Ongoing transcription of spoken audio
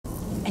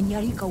and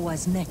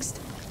Yarikawa's next.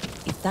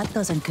 If that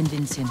doesn't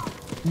convince him,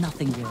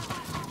 nothing will.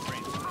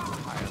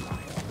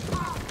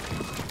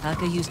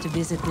 Taka used to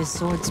visit this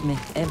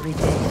swordsmith every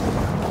day.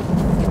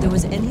 If there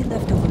was any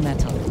leftover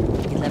metal,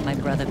 he'd let my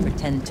brother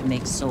pretend to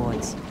make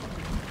swords.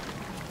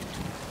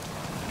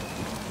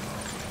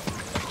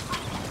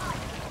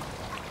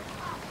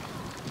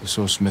 The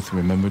swordsmith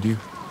remembered you?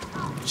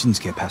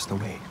 Shinsuke passed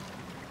away.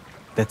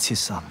 That's his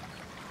son.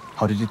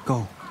 How did it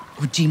go?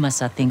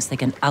 Ujimasa thinks they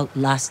can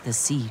outlast the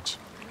siege.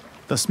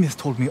 The smith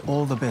told me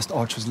all the best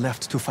archers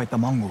left to fight the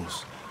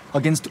Mongols,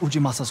 against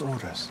Ujimasa's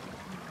orders.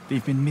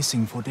 They've been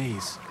missing for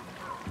days.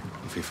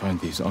 If we find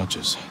these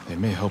archers, they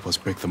may help us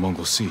break the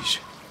Mongol siege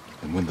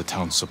and win the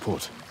town's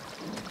support.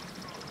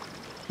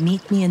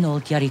 Meet me in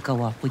Old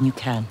Yarikawa when you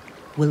can.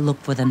 We'll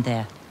look for them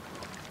there.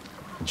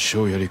 And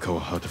show Yarikawa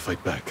how to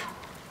fight back.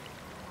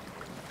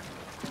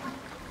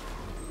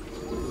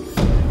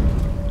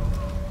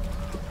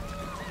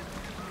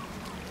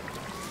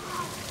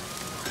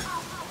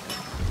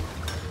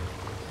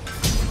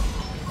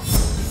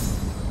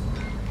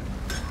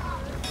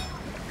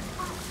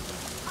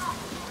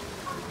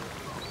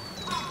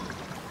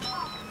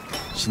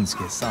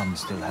 Shinsuke's son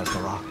still has the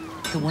rock.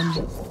 The one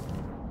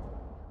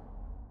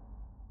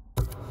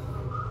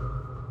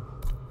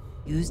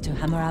you used to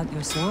hammer out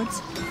your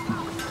swords?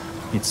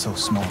 It's so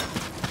small.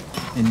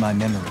 In my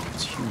memory,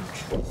 it's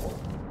huge.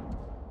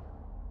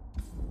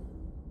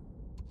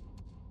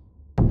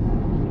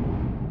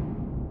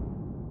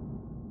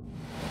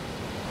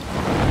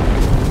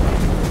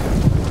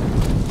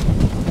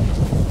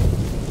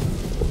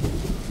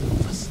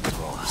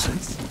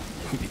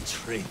 We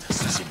betrayed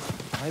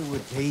Tsushima. Why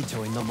would they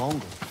join the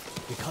Mongol?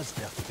 Because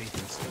they're faith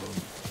in stone.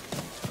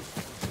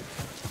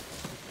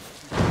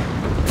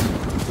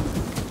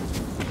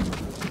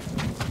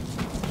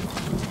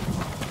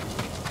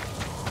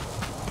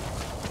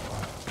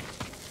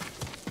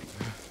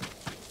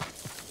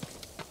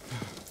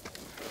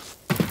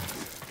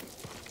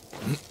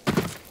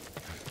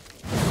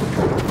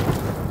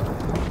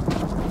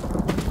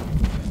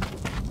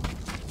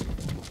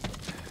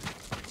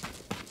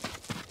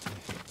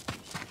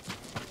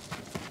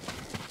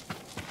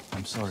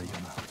 I'm sorry,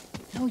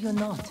 Yuna. No, you're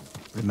not.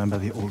 Remember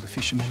the old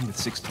fisherman with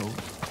 6 toes?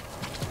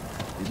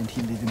 Didn't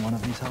he live in one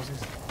of these houses?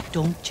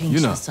 Don't change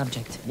Yuna, the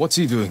subject. What's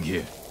he doing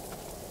here?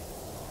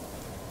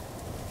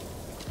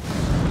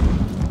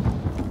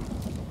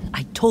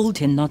 I told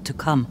him not to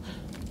come.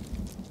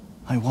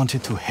 I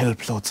wanted to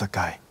help Lord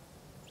Sakai.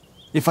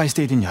 If I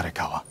stayed in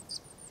Yarikawa,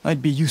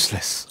 I'd be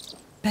useless.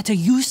 Better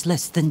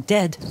useless than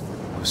dead.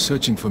 We're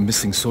searching for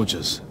missing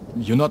soldiers.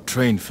 You're not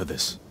trained for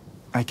this.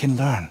 I can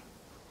learn.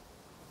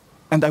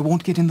 And I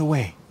won't get in the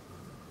way.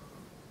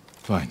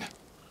 Fine.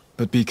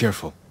 But be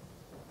careful.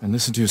 And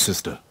listen to your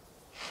sister.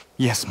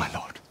 Yes, my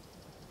lord.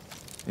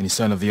 Any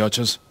sign of the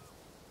archers?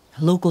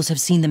 Locals have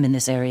seen them in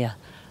this area,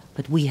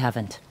 but we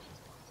haven't.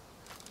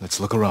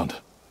 Let's look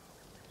around.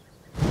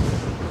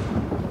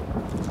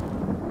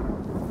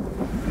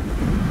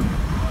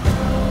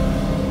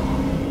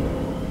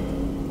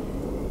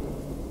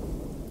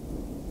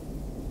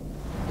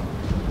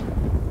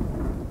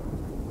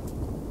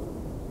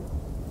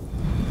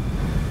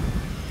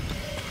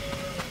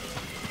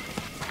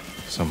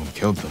 Someone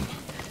killed them.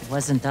 It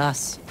wasn't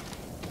us.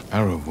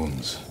 Arrow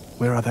wounds.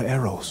 Where are the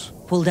arrows?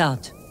 Pulled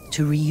out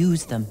to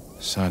reuse them.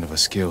 Sign of a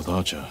skilled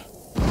archer.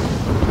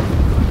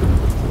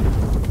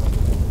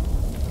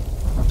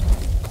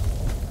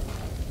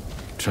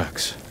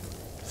 Tracks.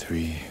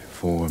 3,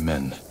 4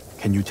 men.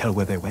 Can you tell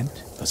where they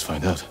went? Let's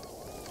find out.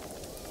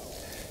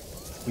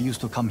 We used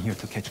to come here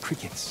to catch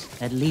crickets.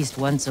 At least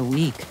once a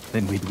week.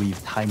 Then we'd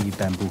weave tiny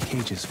bamboo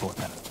cages for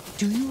them.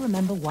 Do you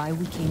remember why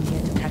we came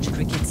here to catch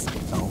crickets?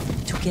 No.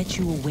 To get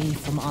you away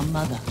from our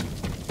mother.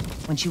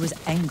 When she was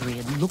angry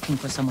and looking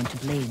for someone to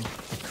blame,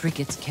 the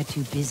crickets kept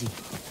you busy.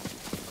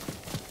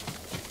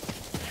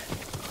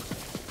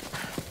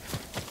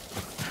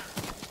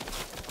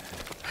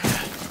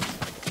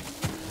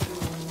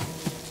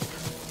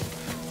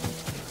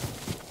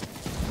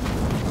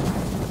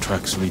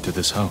 Tracks lead to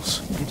this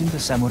house. Didn't the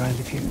samurai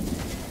live here?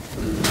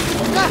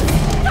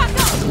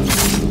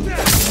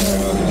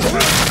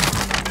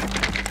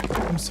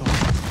 I'm sorry.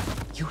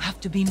 You have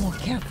to be more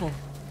careful.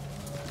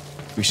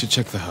 We should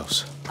check the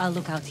house. I'll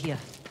look out here.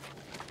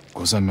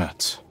 Gozan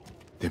mats.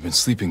 They've been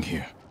sleeping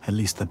here. At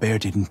least the bear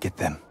didn't get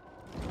them.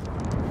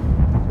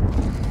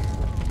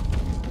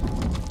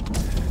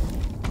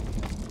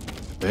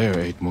 The bear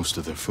ate most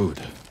of their food.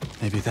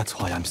 Maybe that's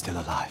why I'm still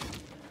alive.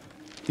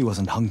 He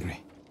wasn't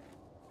hungry.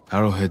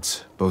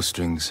 Arrowheads,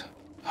 bowstrings,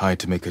 hide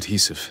to make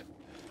adhesive.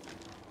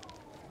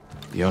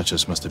 The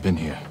archers must have been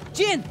here.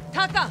 Jin!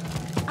 Taka!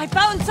 I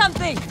found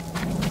something!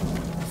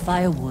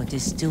 Firewood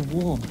is still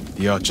warm.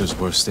 The archers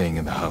were staying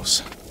in the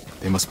house.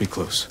 They must be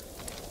close.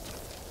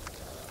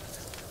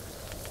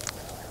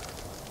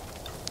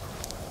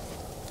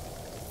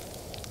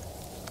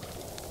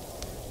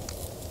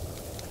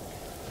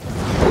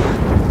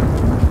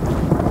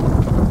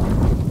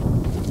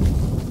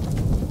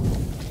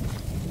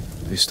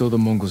 They stole the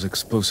Mongols'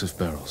 explosive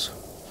barrels.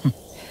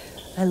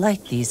 I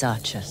like these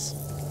archers.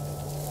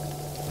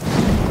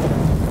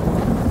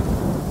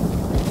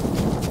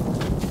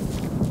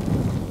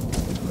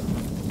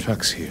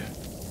 Tracks here.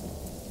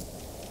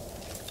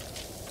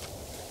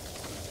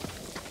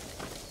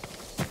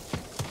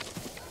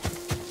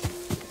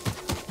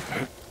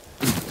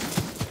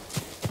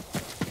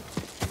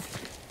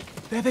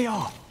 There they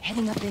are.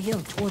 Heading up the hill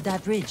toward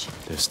that ridge.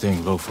 They're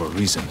staying low for a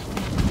reason.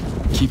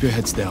 Keep your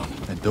heads down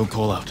and don't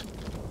call out.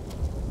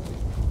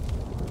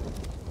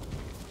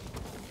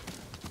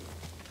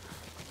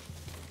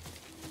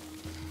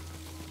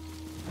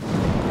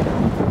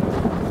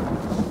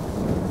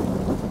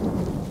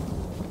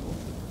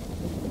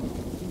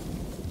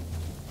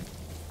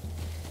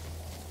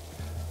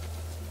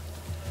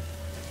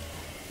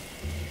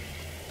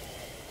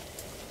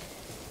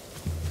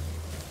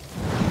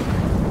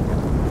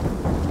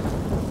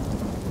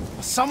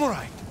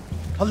 Samurai!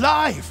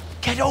 Alive!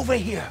 Get over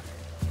here!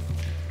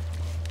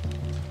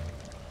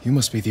 You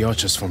must be the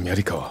archers from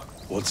Yarikawa.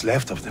 What's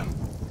left of them?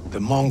 The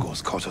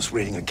Mongols caught us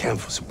raiding a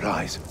camp for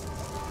supplies.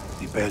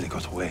 We barely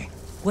got away.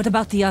 What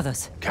about the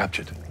others?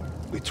 Captured.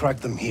 We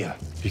tracked them here.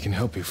 We can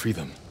help you free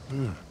them.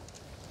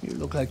 You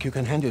look like you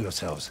can handle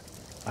yourselves.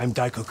 I'm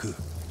Daikoku.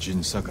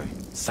 Jin Sakai.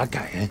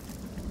 Sakai, eh?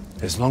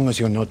 As long as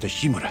you're not the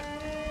Shimura.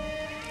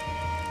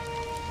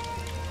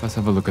 Let's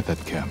have a look at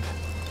that camp.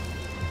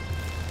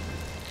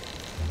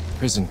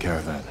 Prison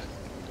caravan.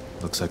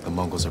 Looks like the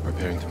Mongols are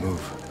preparing to move.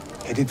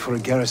 Headed for a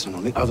garrison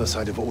on the other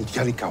side of Old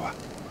Yarikawa.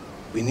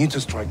 We need to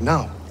strike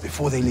now,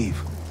 before they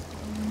leave.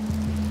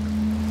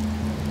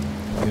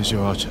 Here's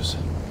your archers.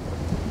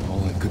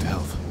 All in good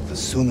health. The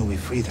sooner we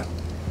free them,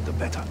 the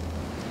better.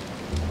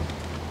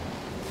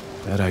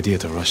 Bad idea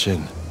to rush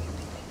in.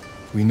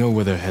 We know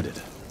where they're headed.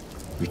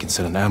 We can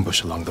set an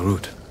ambush along the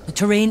route. The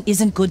terrain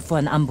isn't good for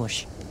an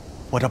ambush.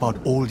 What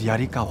about Old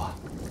Yarikawa?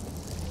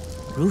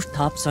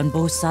 Rooftops on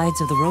both sides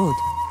of the road.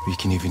 We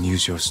can even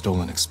use your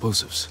stolen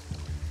explosives.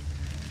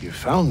 You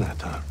found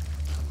that, huh?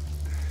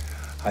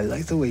 I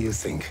like the way you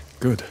think.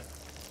 Good.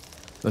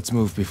 Let's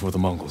move before the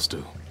Mongols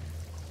do.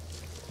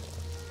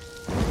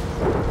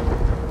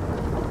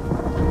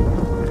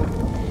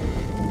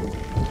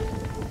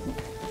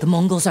 The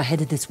Mongols are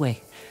headed this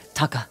way.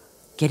 Taka,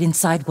 get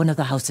inside one of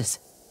the houses.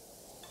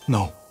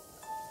 No.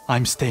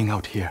 I'm staying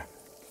out here.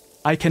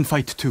 I can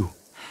fight too.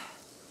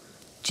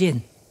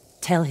 Jin,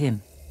 tell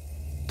him.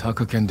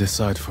 Taka can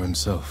decide for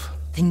himself.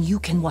 Then you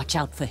can watch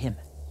out for him.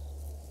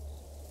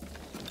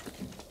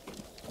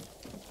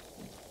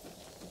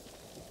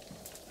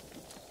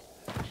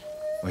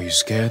 Are you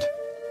scared?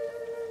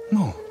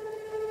 No.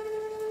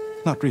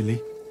 Not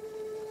really.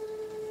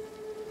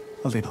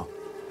 A little.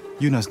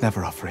 Yuna's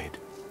never afraid.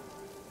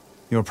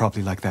 You're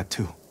probably like that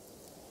too.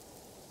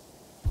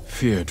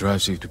 Fear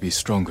drives you to be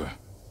stronger,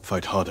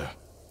 fight harder.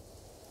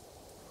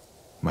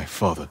 My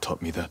father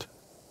taught me that.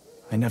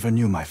 I never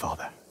knew my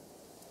father.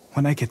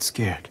 When I get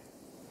scared,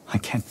 I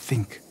can't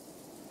think.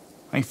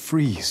 I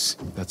freeze.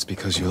 That's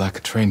because you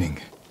lack training.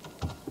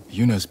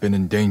 Yuna's been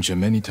in danger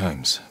many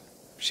times.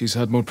 She's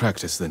had more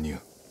practice than you.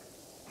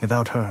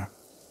 Without her,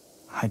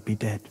 I'd be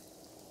dead.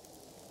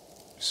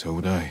 So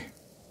would I.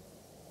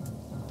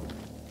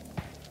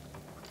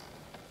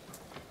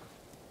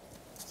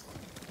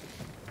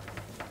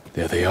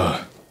 There they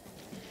are.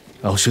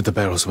 I'll shoot the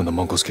barrels when the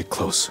Mongols get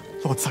close.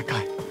 Lord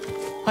Sakai,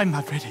 I'm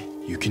not ready.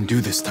 You can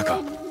do this,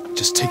 Taka.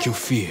 Just take your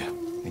fear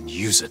and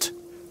use it.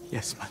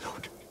 Yes, my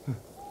lord.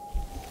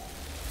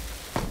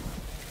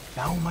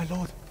 Now, my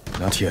lord.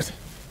 Not yet.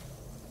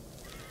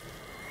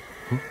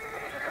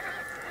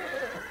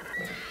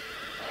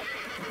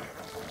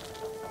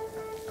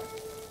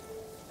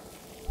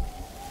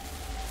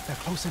 They're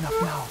close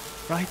enough now,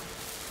 right?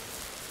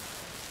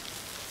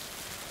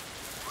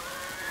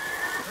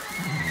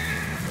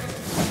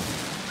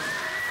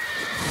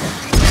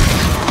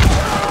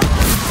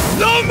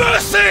 No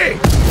mercy!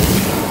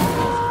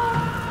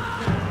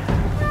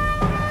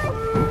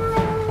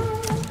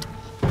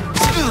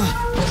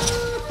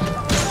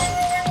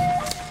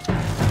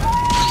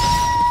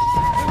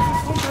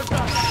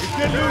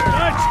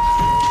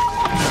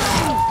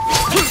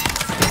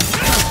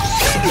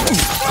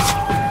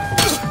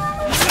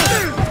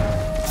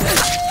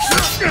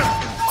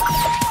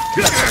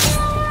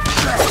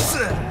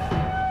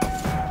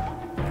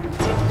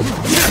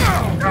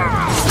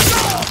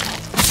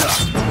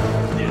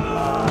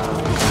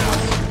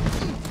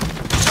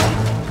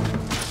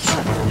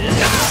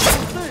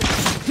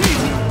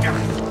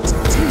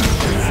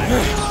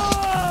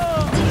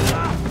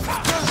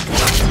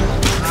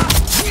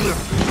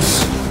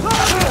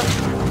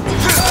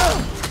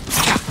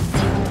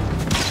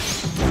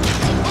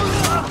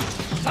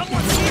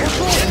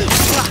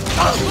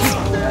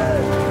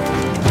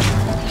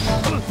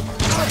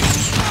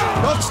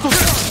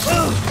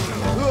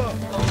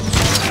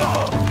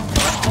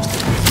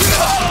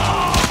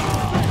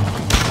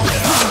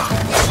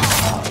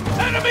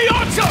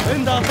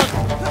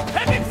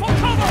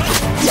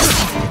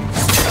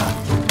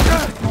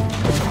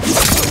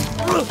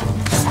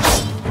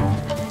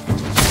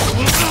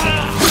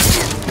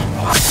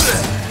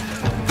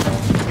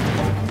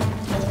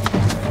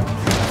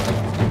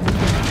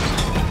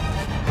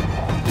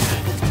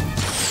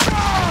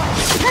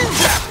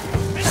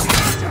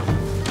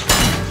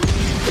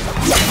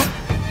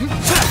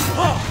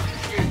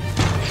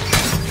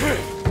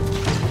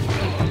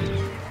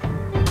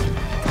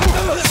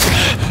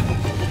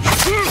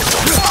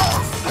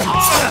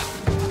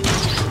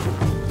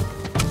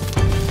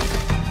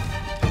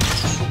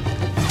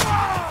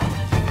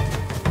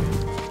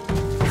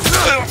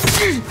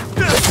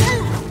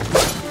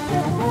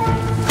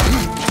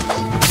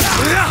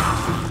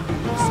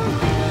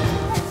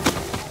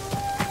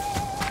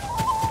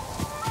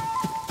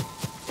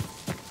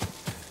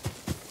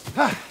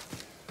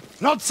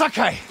 Not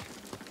Sakai!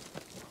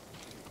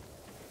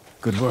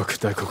 Good work,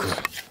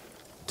 Daikoku.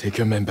 Take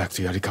your men back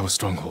to Yarikawa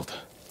stronghold.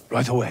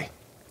 Right away.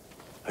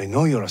 I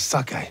know you're a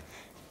Sakai,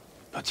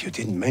 but you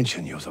didn't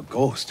mention you're a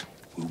ghost.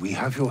 Will we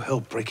have your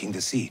help breaking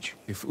the siege?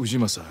 If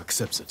Ujimasa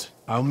accepts it.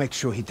 I'll make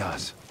sure he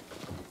does.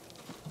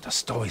 The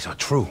stories are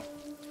true.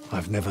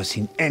 I've never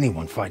seen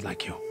anyone fight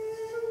like you.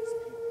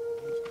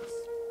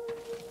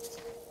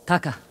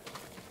 Taka,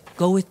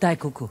 go with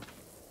Daikoku.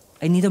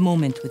 I need a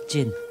moment with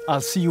Jin.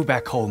 I'll see you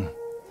back home.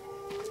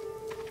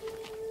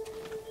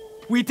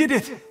 We did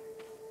it!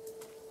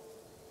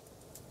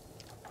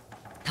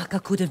 Taka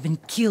could have been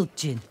killed,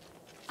 Jin.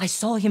 I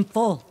saw him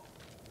fall.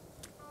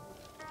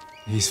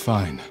 He's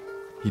fine.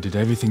 He did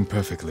everything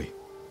perfectly.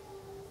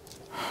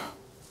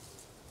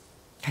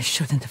 I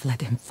shouldn't have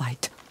let him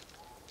fight.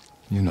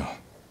 You know.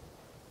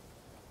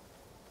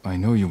 I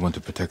know you want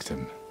to protect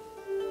him,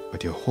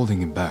 but you're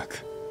holding him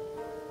back.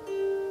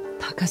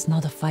 Taka's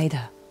not a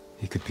fighter.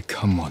 He could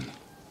become one.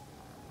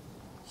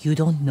 You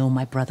don't know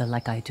my brother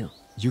like I do.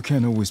 You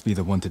can't always be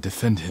the one to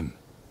defend him.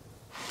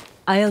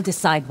 I'll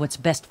decide what's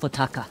best for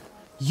Taka.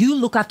 You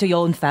look after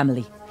your own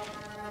family.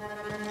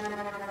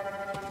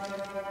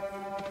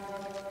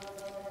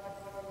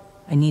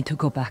 I need to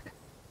go back.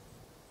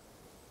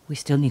 We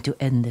still need to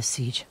end this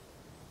siege.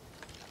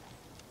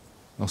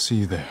 I'll see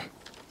you there.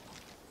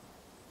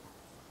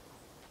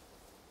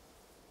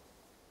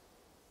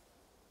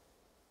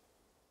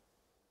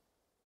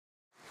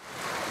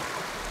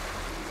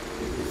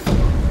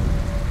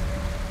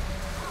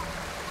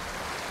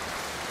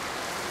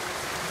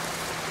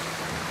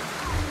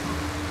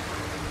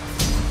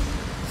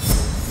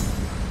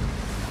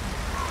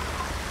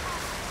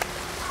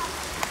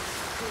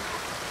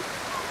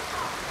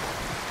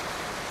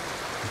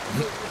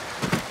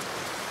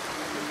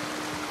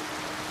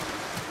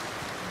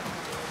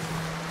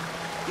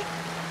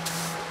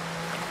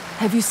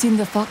 Have you seen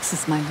the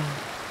foxes, my lord?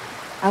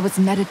 I was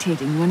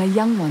meditating when a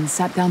young one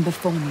sat down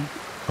before me.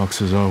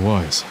 Foxes are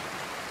wise.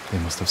 They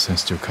must have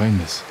sensed your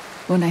kindness.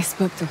 When I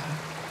spoke to her,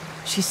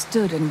 she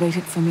stood and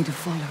waited for me to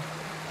follow.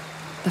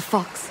 The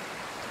fox,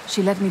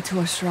 she led me to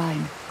a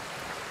shrine.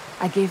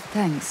 I gave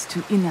thanks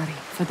to Inari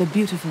for the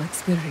beautiful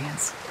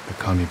experience. The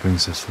kami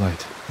brings us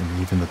light in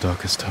even the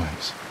darkest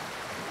times.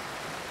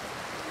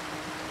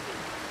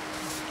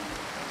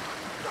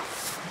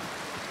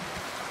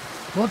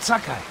 Lord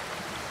Sakai!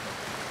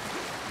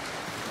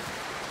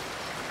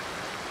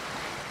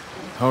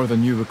 How are the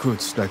new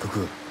recruits,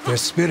 Daikoku? Their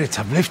spirits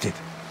have lifted.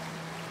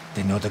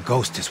 They know the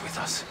ghost is with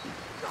us.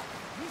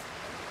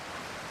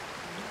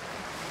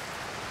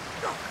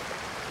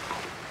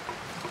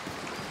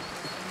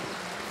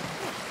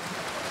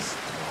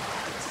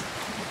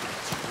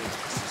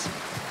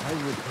 I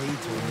would pay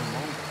to the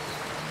Mongol.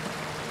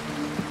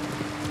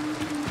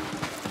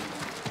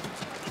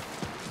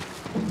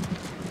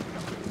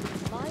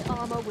 My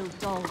armor will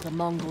dull the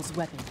Mongols'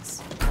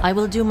 weapons. I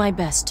will do my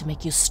best to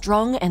make you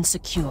strong and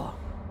secure.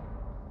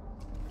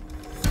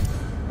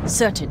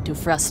 Certain to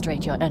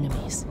frustrate your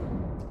enemies.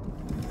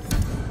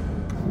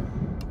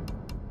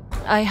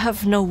 I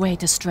have no way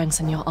to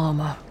strengthen your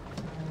armor.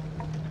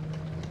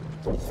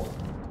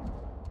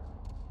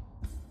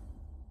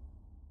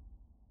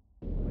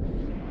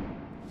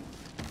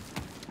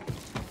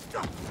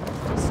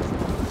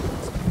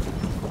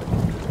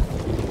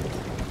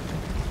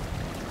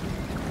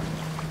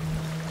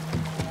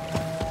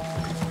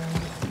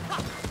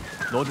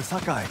 Lord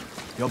Sakai,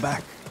 you're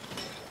back.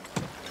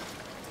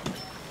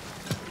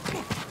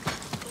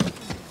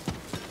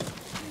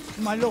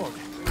 My lord,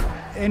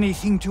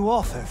 anything to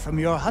offer from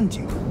your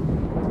hunting?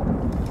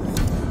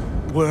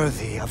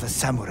 Worthy of a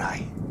samurai.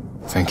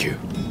 Thank you.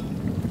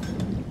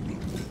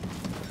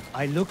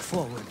 I look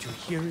forward to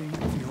hearing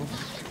of your...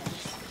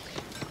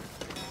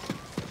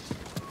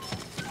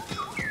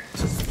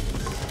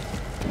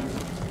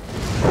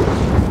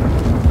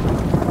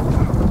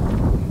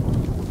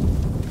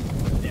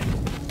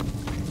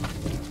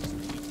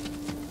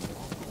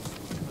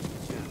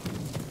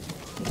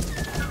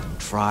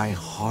 Try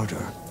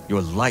harder.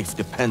 Your life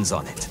depends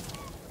on it.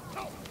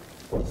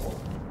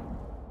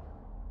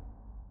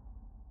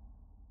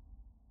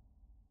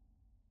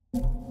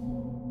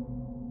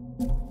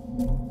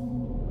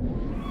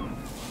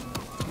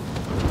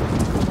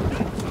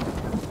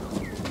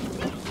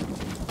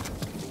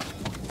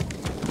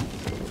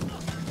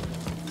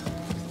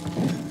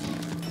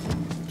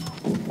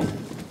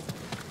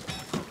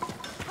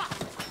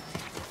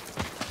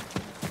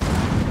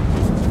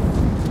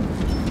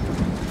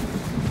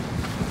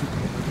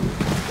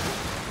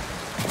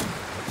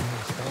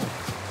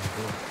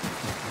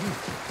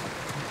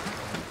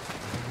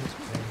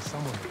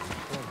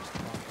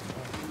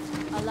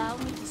 Allow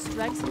me to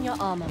strengthen your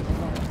armor, my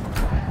lord.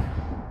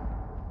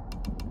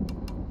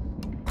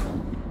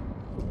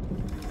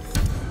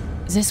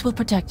 This will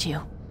protect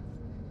you.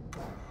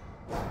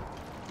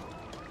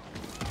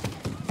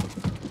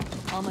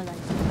 Armor light.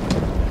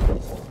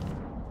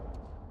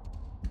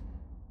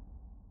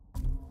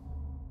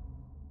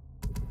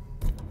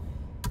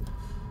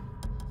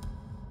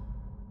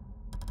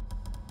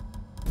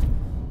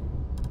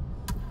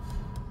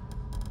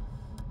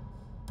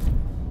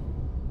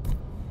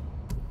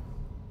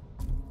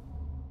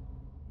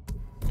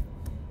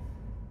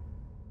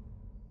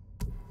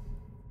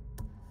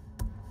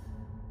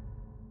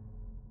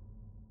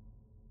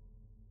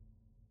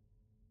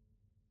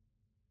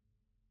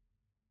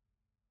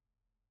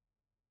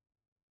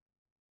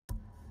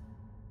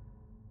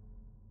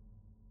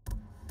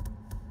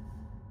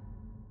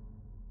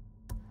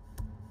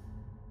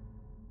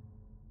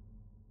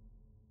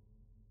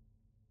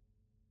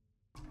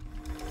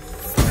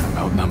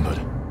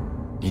 outnumbered.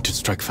 Need to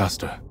strike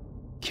faster.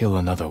 Kill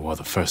another while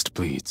the first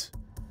bleeds.